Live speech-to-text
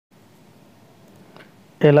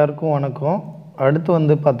எல்லாருக்கும் வணக்கம். அடுத்து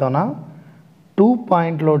வந்து பார்த்தோன்னா 2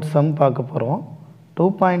 பாயிண்ட் லோட் சம் பார்க்க போகிறோம். 2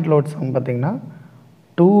 பாயிண்ட் லோட் சம் பார்த்திங்கன்னா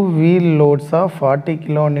 2 wheel loads of 40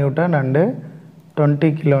 kilonewton and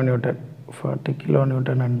 20 kilonewton 40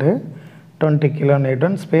 kilonewton and 20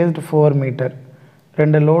 kilonewton spaced 4 meter.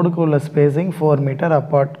 ரெண்டு லோடுக்கு உள்ள spacing 4 metre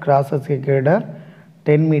apart grasses greater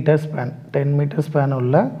 10 metre span 10 metre span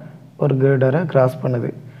உள்ள ஒரு கிரேடரை கிராஸ்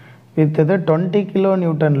பண்ணுது. வித் இது 20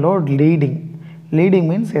 kilonewton லோட் லீடிங்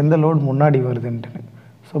மீன்ஸ் எந்த லோட் முன்னாடி வருதுன்ட்டு.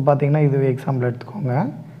 ஸோ பார்த்திங்கன்னா இது எக்ஸாம்பிள் எடுத்துக்கோங்க.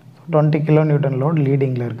 ஸோ 20 kilonewton லோட்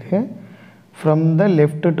லீடிங்கில் இருக்குது. From the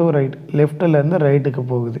left to right, லெஃப்ட்டிலேருந்து ரைட்டுக்கு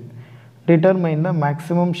போகுது. Determine the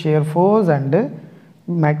maximum shear force and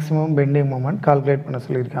maximum bending moment calculate பண்ண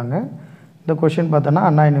சொல்லியிருக்காங்க. இந்த கொஷின் பார்த்தோன்னா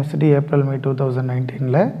அண்ணா யூனிவர்சிட்டி ஏப்ரல் மே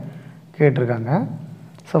 2019 கேட்டிருக்காங்க.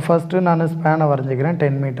 ஸோ ஃபஸ்ட்டு நான் ஸ்பேனை வரைஞ்சிக்கிறேன்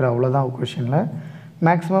 10 மீட்டர், அவ்வளோதான் கொஷினில்.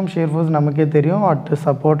 மேக்ஸிமம் ஷியர் ஃபோர்ஸ் நமக்கே தெரியும், அட்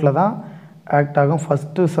சப்போர்ட்டில் தான் ஆக்ட் ஆகும்.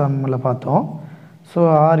 ஃபஸ்ட்டு சம்மில் பார்த்தோம். ஸோ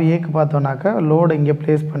ஆர்ஏக்கு பார்த்தோன்னாக்கா லோடு இங்கே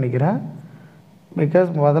ப்ளேஸ் பண்ணிக்கிறேன். பிகாஸ்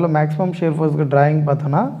முதல்ல மேக்ஸிமம் ஷியர் ஃபோர்ஸ்க்கு ட்ராயிங்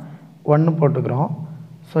பார்த்தோன்னா 1 போட்டுக்கிறோம்.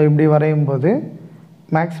 ஸோ இப்படி வரையும் போது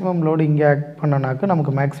மேக்ஸிமம் லோடு இங்கே ஆக்ட் பண்ணோன்னாக்கா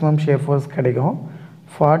நமக்கு மேக்ஸிமம் ஷியர் ஃபோர்ஸ் கிடைக்கும்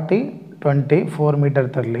 40 20 4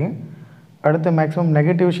 மீட்டர் தள்ளி. அடுத்து மேக்ஸிமம்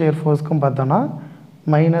நெகட்டிவ் ஷியர் ஃபோர்ஸ்க்கும் பார்த்தோன்னா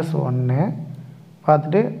 -1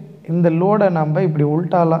 பார்த்துட்டு இந்த லோடை நம்ம இப்படி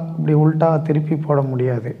உல்ட்டா திருப்பி போட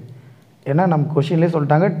முடியாது. ஏன்னா நம்ம கொஷின்லேயே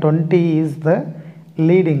சொல்லிட்டாங்க 20 இஸ் த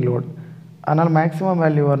லீடிங் லோட். அதனால் மேக்ஸிமம்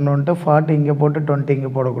வேல்யூ வரணுன்ட்டு 40 இங்கே போட்டு 20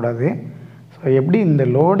 இங்கே போடக்கூடாது. ஸோ எப்படி இந்த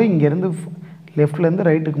லோடு இங்கேருந்து லெஃப்ட்லேருந்து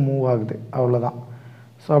ரைட்டுக்கு மூவ் ஆகுது, அவ்வளோதான்.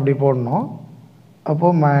 ஸோ அப்படி போடணும்.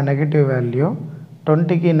 அப்போது நெகட்டிவ் வேல்யூ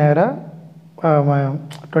 20க்கு நேராக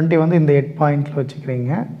 20 வந்து இந்த 8 பாயிண்டில்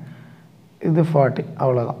வச்சுக்கிறீங்க. இது 40,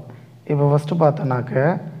 அவ்வளோதான். இப்போ ஃபஸ்ட்டு பார்த்தோன்னாக்க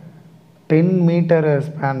 10 மீட்டர்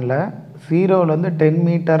ஸ்பேனில் 0லேருந்து 10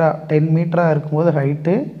 மீட்டராக இருக்கும்போது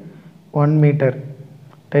ஹைட்டு 1 மீட்டர்,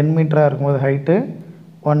 10 மீட்டராக இருக்கும்போது ஹைட்டு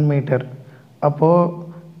 1 மீட்டர். அப்போது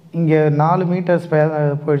இங்கே 4 மீட்டர்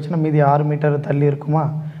போயிடுச்சுன்னா மீதி 6 மீட்டர் தள்ளி இருக்குமா?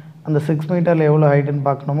 அந்த 6 மீட்டரில் எவ்வளோ ஹைட்டுன்னு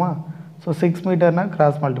பார்க்கணுமா? ஸோ 6 மீட்டர்னால்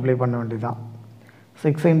கிராஸ் மல்டிப்ளை பண்ண வேண்டியதுதான்.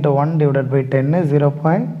 6 × 1 / 10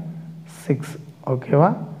 0.6.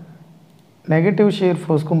 ஓகேவா? நெகட்டிவ் ஷியர்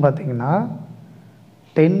ஃபோர்ஸ்க்கும் பார்த்தீங்கன்னா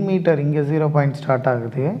 10 மீட்டர் இங்கே 0 ஸ்டார்ட்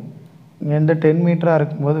ஆகுது. இங்கே இந்த 10 மீட்டராக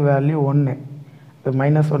இருக்கும்போது வேல்யூ 1. இது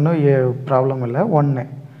 -1 ப்ராப்ளம் இல்லை, 1.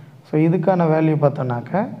 ஸோ இதுக்கான வேல்யூ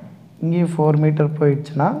பார்த்தோன்னாக்க இங்கேயும் 4 மீட்டர்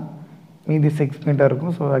போயிடுச்சுன்னா மீதி 6 மீட்டர்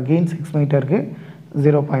இருக்கும். ஸோ அகெயின் 6 மீட்டருக்கு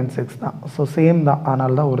 0.6 தான். ஸோ சேம் தான்,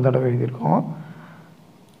 அதனால தான் ஒரு தடவை எழுதியிருக்கோம்.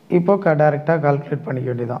 இப்போ டேரெக்டாக கால்குலேட் பண்ணிக்க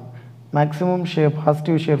வேண்டியதான். Maximum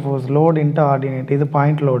positive shear force load into ordinate, இது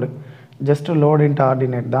point load, just load into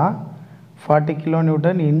ordinate தான். 40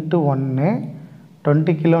 kilonewton இன்ட்டு 1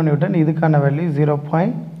 20 kilonewton, இதுக்கான வேல்யூ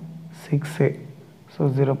 0.6. ஸோ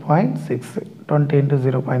 0.6 20 ×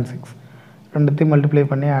 0.6 ரெண்டுத்தையும் மல்டிப்ளை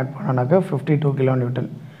பண்ணி ஆட் பண்ணோன்னாக்கா 52 kilonewton.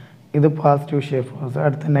 இது பாசிட்டிவ் ஷியர் ஃபோர்ஸ்.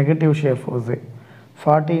 அடுத்து நெகட்டிவ் ஷியர் ஃபோர்ஸு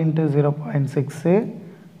 40 × 0.6,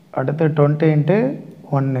 அடுத்து 20 ×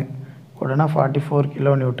 1 உடனே 44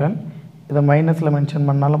 kilonewton. இதை மைனஸில் மென்ஷன்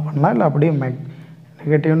பண்ணாலும் பண்ணலாம், இல்லை அப்படியே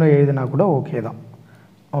நெகட்டிவ்னு எழுதினா கூட ஓகே தான்.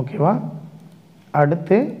 ஓகேவா?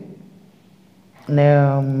 அடுத்து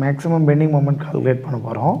மேக்ஸிமம் பெண்டிங் மொமெண்ட் கால்குலேட் பண்ண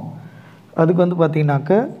போகிறோம். அதுக்கு வந்து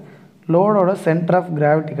பார்த்திங்கனாக்க லோடோட சென்டர் ஆஃப்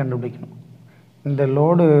கிராவிட்டி கண்டுபிடிக்கணும். இந்த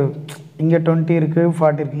லோடு இங்கே 20 இருக்குது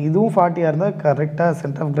 40 இருக்குது, இதுவும் 40 இருந்தால் கரெக்டாக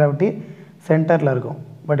சென்டர் ஆஃப் கிராவிட்டி சென்டரில் இருக்கும்.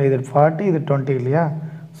 பட் இது 40 இது 20 இல்லையா?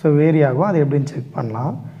 ஸோ வேரி ஆகும். அது எப்படின்னு செக்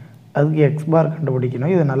பண்ணலாம். அதுக்கு எக்ஸ் பார்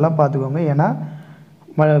கண்டுபிடிக்கணும். இதை நல்லா பார்த்துக்கோங்க, ஏன்னா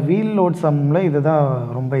வீல் லோட் சம்மில் இது தான்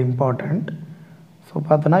ரொம்ப இம்பார்ட்டண்ட். ஸோ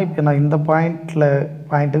பார்த்தோன்னா இப்போ நான் இந்த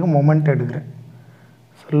பாயிண்ட்டுக்கு மொமெண்ட் எடுக்கிறேன்.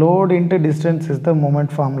 So load into distance is the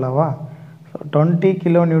moment ஃபார்முலாவா? So 20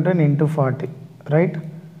 kilonewton × 40, right?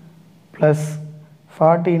 Plus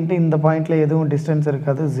 40 into இந்த பாயிண்டில் எதுவும் டிஸ்டன்ஸ்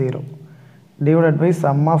இருக்காது, 0, divided by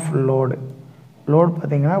some of load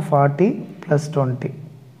பார்த்திங்கன்னா 40 + 20.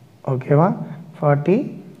 ஓகேவா? 40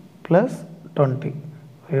 + 20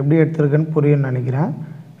 எப்படி எடுத்துருக்குன்னு புரியும்னு நினைக்கிறேன்.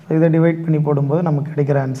 ஸோ இதை டிவைட் பண்ணி போடும்போது நமக்கு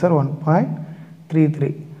கிடைக்கிற ஆன்சர்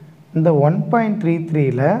 1.33. இந்த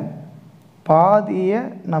 1.33ல் பாதியை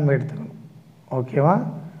நம்ம எடுத்துக்கணும். ஓகேவா?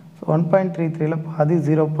 ஸோ 1.33ல் பாதி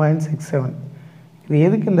 0.67. இது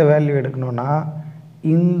எதுக்கு இந்த வேல்யூ எடுக்கணும்னா,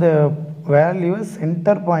 இந்த வேல்யூவை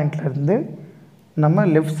சென்டர் பாயிண்ட்லேருந்து நம்ம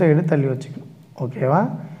லெஃப்ட் சைடு தள்ளி வச்சுக்கணும். ஓகேவா?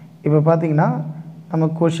 இப்போ பார்த்திங்கன்னா நம்ம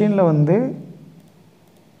கொஷினில் வந்து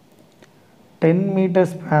 10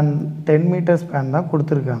 மீட்டர் ஸ்பேன் தான்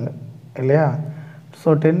கொடுத்துருக்காங்க இல்லையா? ஸோ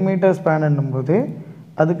 10 மீட்டர் ஸ்பேனும்போது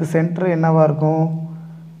அதுக்கு சென்டர் என்னவாக இருக்கும்?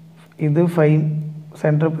 இது 5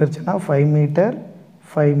 சென்டர் போயிடுச்சுன்னா 5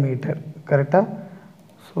 மீட்டர் கரெக்டாக?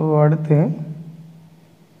 ஸோ அடுத்து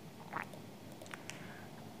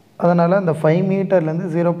அதனால் அந்த 5 மீட்டர்லேருந்து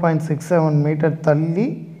 0.67 மீட்டர் தள்ளி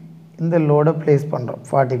இந்த லோடை ப்ளேஸ் பண்ணுறோம்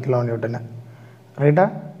 40 கிலோ நியூட்டனை, ரைட்டா?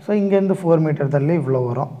 ஸோ இங்கேருந்து 4 மீட்டர் தள்ளி இவ்வளோ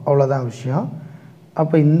வரும், அவ்வளோதான் விஷயம்.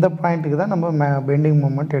 அப்போ இந்த பாயிண்ட்டுக்கு தான் நம்ம பெண்டிங்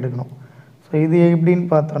மூமெண்ட் எடுக்கணும். ஸோ இது எப்படின்னு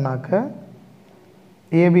பார்த்தோன்னாக்க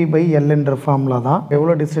AB/Lன்ற ஃபார்முலா தான்.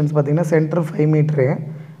 எவ்வளோ டிஸ்டன்ஸ் பார்த்திங்கன்னா சென்டர் 5 மீட்ரு,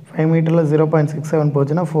 5 மீட்டரில் 0.67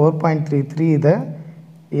 போச்சுன்னா 4.33 இதை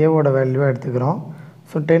ஏவோட வேல்யூவாக எடுத்துக்கிறோம்.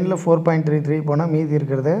 ஸோ 10ல் 4.33 போனால் மீதி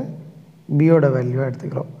இருக்கிறத பியோட வேல்யூவாக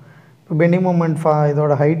எடுத்துக்கிறோம். இப்போ பெண்டிங் மூமெண்ட்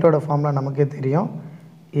இதோட ஹைட்டோட ஃபார்முலா நமக்கே தெரியும்,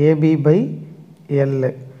 AB/L.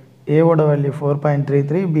 ஏவோட வேல்யூ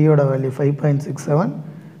 4.33, பியோட வேல்யூ 5.67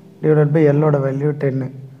 டிவைடட் பை எல்லோட வேல்யூ 10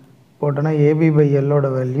 போட்டோன்னா AB/Lோட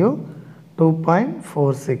வேல்யூ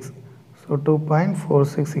 2.46. ஸோ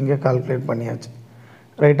 2.46 இங்கே கால்குலேட் பண்ணியாச்சு,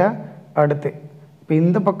 ரைட்டா? அடுத்து இப்போ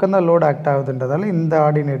இந்த பக்கம் தான் லோடு ஆக்ட் ஆகுதுன்றதால இந்த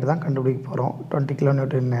ஆர்டினேட் தான் கண்டுபிடிக்க போகிறோம். 20 கிலோ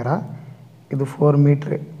நியூட்டன் நேராக இது 4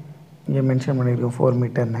 மீட்ரு, இங்கே மென்ஷன் பண்ணியிருக்கோம் 4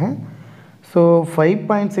 மீட்டர்னு. ஸோ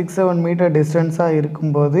 5.67 மீட்டர் டிஸ்டன்ஸாக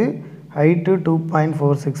இருக்கும்போது ஹைட்டு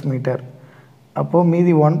 2.46 மீட்டர். அப்போது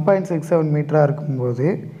மீதி 1.67 மீட்டராக இருக்கும்போது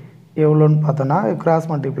எவ்வளோன்னு பார்த்தோன்னா கிராஸ்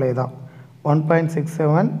மல்டிப்ளை தான்.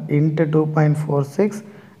 1.67 இன்ட்டு 2.46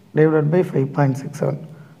 டிவைடட் பை 5.67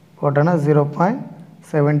 போட்டோன்னா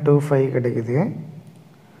 0.725 கிடைக்குது.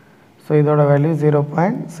 ஸோ இதோட வேல்யூ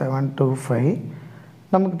 0.725.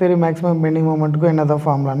 நமக்கு தெரியும் மேக்ஸிமம் பெண்டிங் மூமெண்ட்டுக்கும் என்ன தான்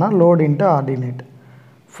ஃபார்முலானா லோட் இன்ட்டு ஆர்டினேட்.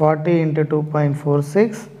 40 இன்ட்டு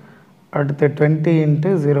 2.46 அடுத்து 20 இன்ட்டு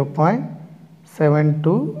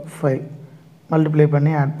 0.725 மல்டிப்ளை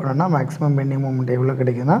பண்ணி ஆட் பண்ணோன்னா மேக்ஸிமம் பெண்டிங் மூமெண்ட் எவ்வளோ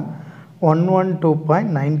கிடைக்குதுன்னா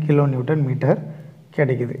 112.9 கிலோ நியூட்டன் மீட்டர்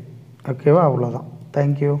கிடைக்குது. ஓகேவா? அவ்வளோதான்.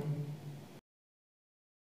 தேங்க்யூ.